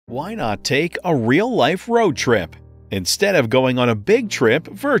Why not take a real-life road trip instead of going on a big trip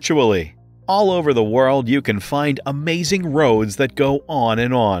virtually? All over the world, you can find amazing roads that go on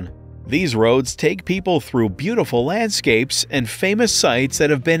and on. These roads take people through beautiful landscapes and famous sites that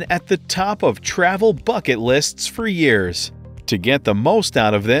have been at the top of travel bucket lists for years. To get the most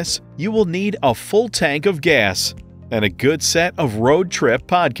out of this, you will need a full tank of gas and a good set of road trip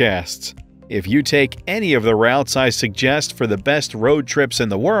podcasts. If you take any of the routes I suggest for the best road trips in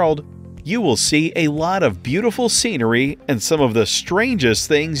the world, you will see a lot of beautiful scenery and some of the strangest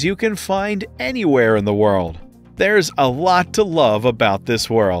things you can find anywhere in the world. There's a lot to love about this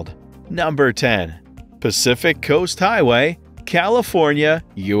world. Number 10. Pacific Coast Highway, California,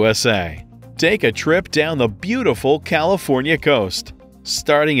 USA. Take a trip down the beautiful California coast,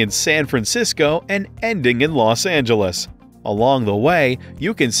 starting in San Francisco and ending in Los Angeles. Along the way,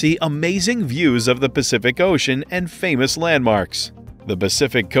 you can see amazing views of the Pacific Ocean and famous landmarks. The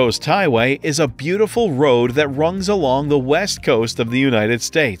Pacific Coast Highway is a beautiful road that runs along the west coast of the United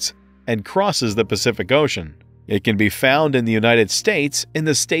States and crosses the Pacific Ocean. It can be found in the United States in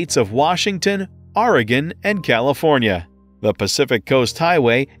the states of Washington, Oregon, and California. The Pacific Coast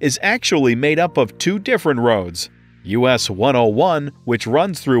Highway is actually made up of two different roads: US 101, which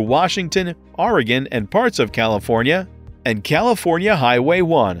runs through Washington, Oregon, and parts of California, and California Highway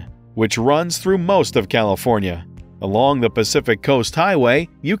 1, which runs through most of California. Along the Pacific Coast Highway,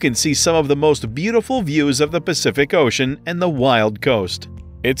 you can see some of the most beautiful views of the Pacific Ocean and the wild coast.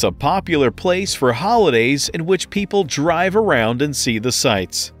 It's a popular place for holidays in which people drive around and see the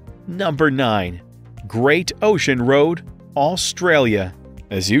sights. Number 9. Great Ocean Road, Australia.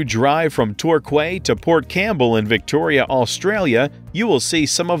 As you drive from Torquay to Port Campbell in Victoria, Australia, you will see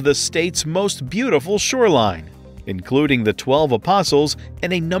some of the state's most beautiful shoreline, including the 12 Apostles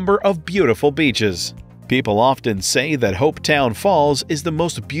and a number of beautiful beaches. People often say that Hopetown Falls is the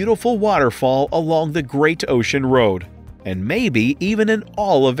most beautiful waterfall along the Great Ocean Road, and maybe even in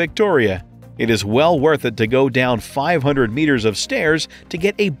all of Victoria. It is well worth it to go down 500 meters of stairs to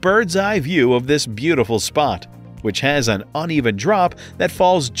get a bird's-eye view of this beautiful spot, which has an uneven drop that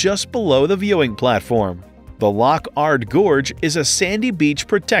falls just below the viewing platform. The Loch Ard Gorge is a sandy beach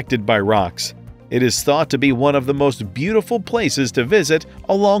protected by rocks. It is thought to be one of the most beautiful places to visit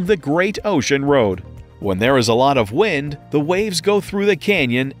along the Great Ocean Road. When there is a lot of wind, the waves go through the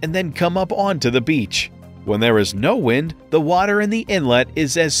canyon and then come up onto the beach. When there is no wind, the water in the inlet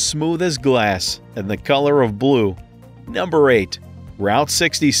is as smooth as glass and the color of blue. Number 8. Route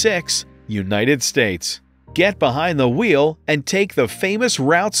 66, United States. Get behind the wheel and take the famous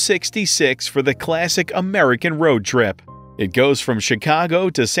Route 66 for the classic American road trip. It goes from Chicago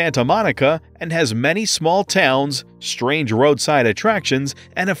to Santa Monica and has many small towns, strange roadside attractions,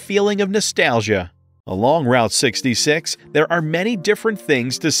 and a feeling of nostalgia. Along Route 66, there are many different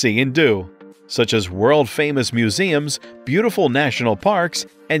things to see and do, such as world-famous museums, beautiful national parks,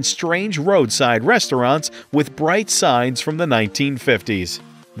 and strange roadside restaurants with bright signs from the 1950s.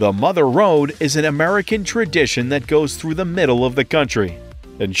 The Mother Road is an American tradition that goes through the middle of the country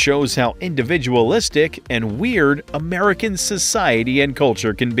and shows how individualistic and weird American society and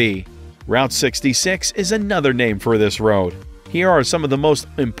culture can be. Route 66 is another name for this road. Here are some of the most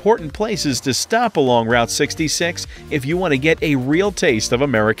important places to stop along Route 66 if you want to get a real taste of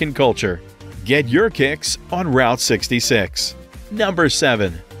American culture. Get your kicks on Route 66. Number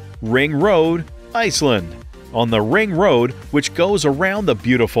 7. Ring Road, Iceland. On the Ring Road, which goes around the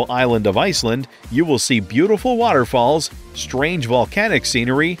beautiful island of Iceland, you will see beautiful waterfalls, strange volcanic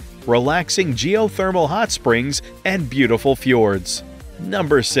scenery, relaxing geothermal hot springs, and beautiful fjords.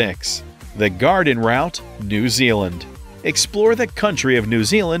 Number 6. The Garden Route, New Zealand. Explore the country of New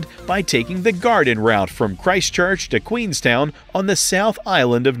Zealand by taking the Garden Route from Christchurch to Queenstown on the South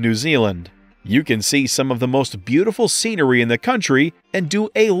Island of New Zealand. You can see some of the most beautiful scenery in the country and do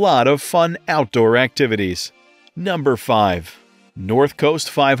a lot of fun outdoor activities. Number 5. North Coast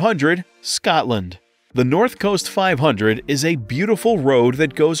 500, Scotland. The North Coast 500 is a beautiful road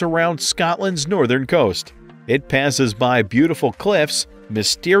that goes around Scotland's northern coast. It passes by beautiful cliffs,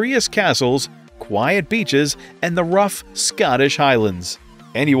 mysterious castles, quiet beaches, and the rough Scottish Highlands.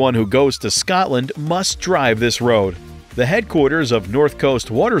 Anyone who goes to Scotland must drive this road. The headquarters of North Coast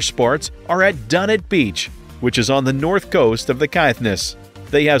Watersports are at Dunnet Beach, which is on the north coast of the Caithness.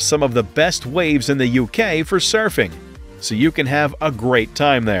 They have some of the best waves in the UK for surfing, so you can have a great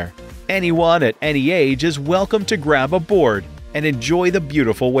time there. Anyone at any age is welcome to grab a board and enjoy the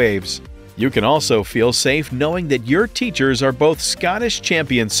beautiful waves. You can also feel safe knowing that your teachers are both Scottish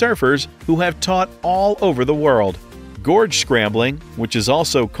champion surfers who have taught all over the world. Gorge scrambling, which is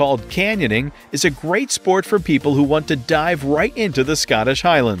also called canyoning, is a great sport for people who want to dive right into the Scottish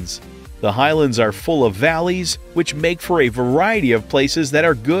Highlands. The Highlands are full of valleys, which make for a variety of places that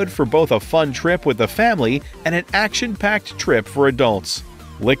are good for both a fun trip with the family and an action-packed trip for adults.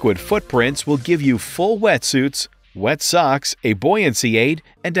 Liquid Footprints will give you full wetsuits, wet socks, a buoyancy aid,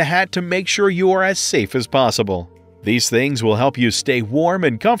 and a hat to make sure you are as safe as possible. These things will help you stay warm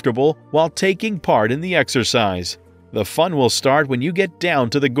and comfortable while taking part in the exercise. The fun will start when you get down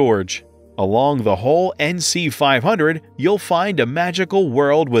to the gorge. Along the whole NC 500, you'll find a magical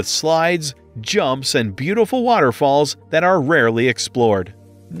world with slides, jumps, and beautiful waterfalls that are rarely explored.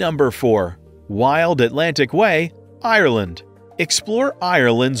 Number 4. Wild Atlantic Way, Ireland. Explore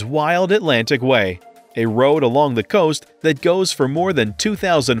Ireland's Wild Atlantic Way, a road along the coast that goes for more than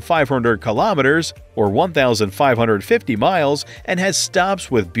 2,500 kilometers or 1,550 miles and has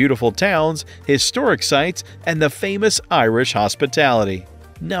stops with beautiful towns, historic sites, and the famous Irish hospitality.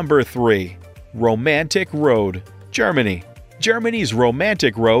 Number 3. Romantic Road, Germany. Germany's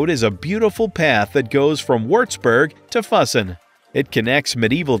Romantic Road is a beautiful path that goes from Würzburg to Füssen. It connects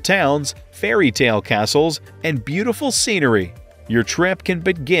medieval towns, fairy tale castles, and beautiful scenery. Your trip can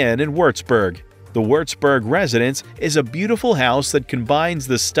begin in Würzburg. The Würzburg residence is a beautiful house that combines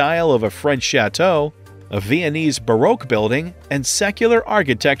the style of a French chateau, a Viennese Baroque building, and secular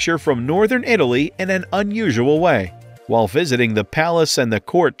architecture from northern Italy in an unusual way. While visiting the palace and the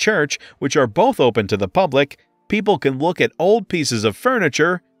court church, which are both open to the public, people can look at old pieces of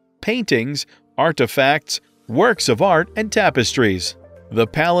furniture, paintings, artifacts, works of art, and tapestries. The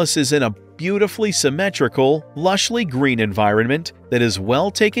palace is in a beautifully symmetrical, lushly green environment that is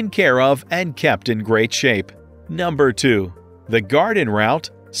well taken care of and kept in great shape. Number 2. The Garden Route,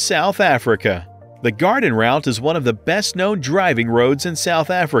 South Africa. The Garden Route is one of the best-known driving roads in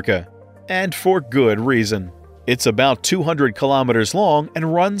South Africa, and for good reason. It's about 200 kilometers long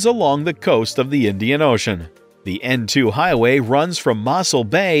and runs along the coast of the Indian Ocean. The N2 highway runs from Mossel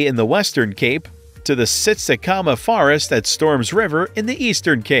Bay in the Western Cape to the Tsitsikamma Forest at Storms River in the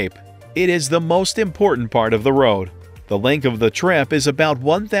Eastern Cape. It is the most important part of the road. The length of the trip is about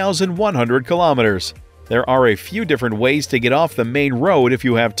 1,100 kilometers. There are a few different ways to get off the main road if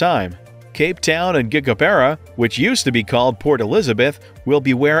you have time. Cape Town and Gqeberha, which used to be called Port Elizabeth, will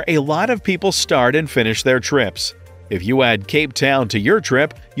be where a lot of people start and finish their trips. If you add Cape Town to your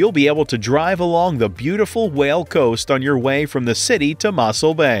trip, you'll be able to drive along the beautiful Whale Coast on your way from the city to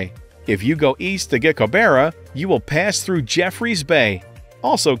Mossel Bay. If you go east to Gqeberha, you will pass through Jeffreys Bay,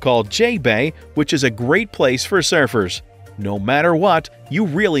 also called J Bay, which is a great place for surfers. No matter what, you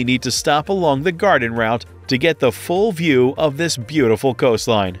really need to stop along the Garden Route to get the full view of this beautiful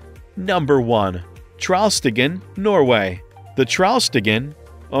coastline. Number 1. Trollstigen, Norway. The Trollstigen,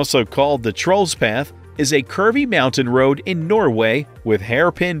 also called the Troll's Path, is a curvy mountain road in Norway with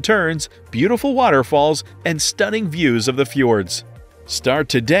hairpin turns, beautiful waterfalls, and stunning views of the fjords. Start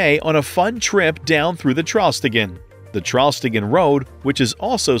today on a fun trip down through the Trollstigen. The Trollstigen Road, which is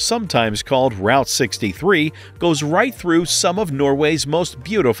also sometimes called Route 63, goes right through some of Norway's most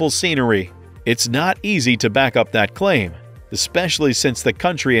beautiful scenery. It's not easy to back up that claim, especially since the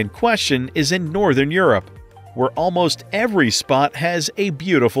country in question is in Northern Europe, where almost every spot has a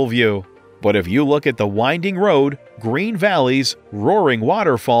beautiful view. But if you look at the winding road, green valleys, roaring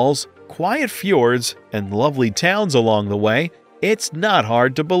waterfalls, quiet fjords, and lovely towns along the way, it's not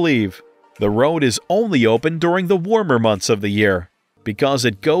hard to believe. The road is only open during the warmer months of the year, because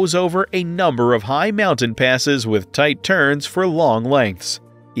it goes over a number of high mountain passes with tight turns for long lengths.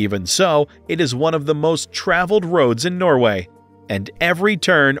 Even so, it is one of the most traveled roads in Norway, and every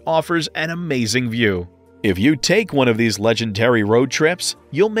turn offers an amazing view. If you take one of these legendary road trips,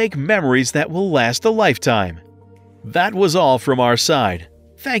 you'll make memories that will last a lifetime. That was all from our side.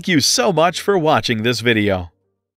 Thank you so much for watching this video.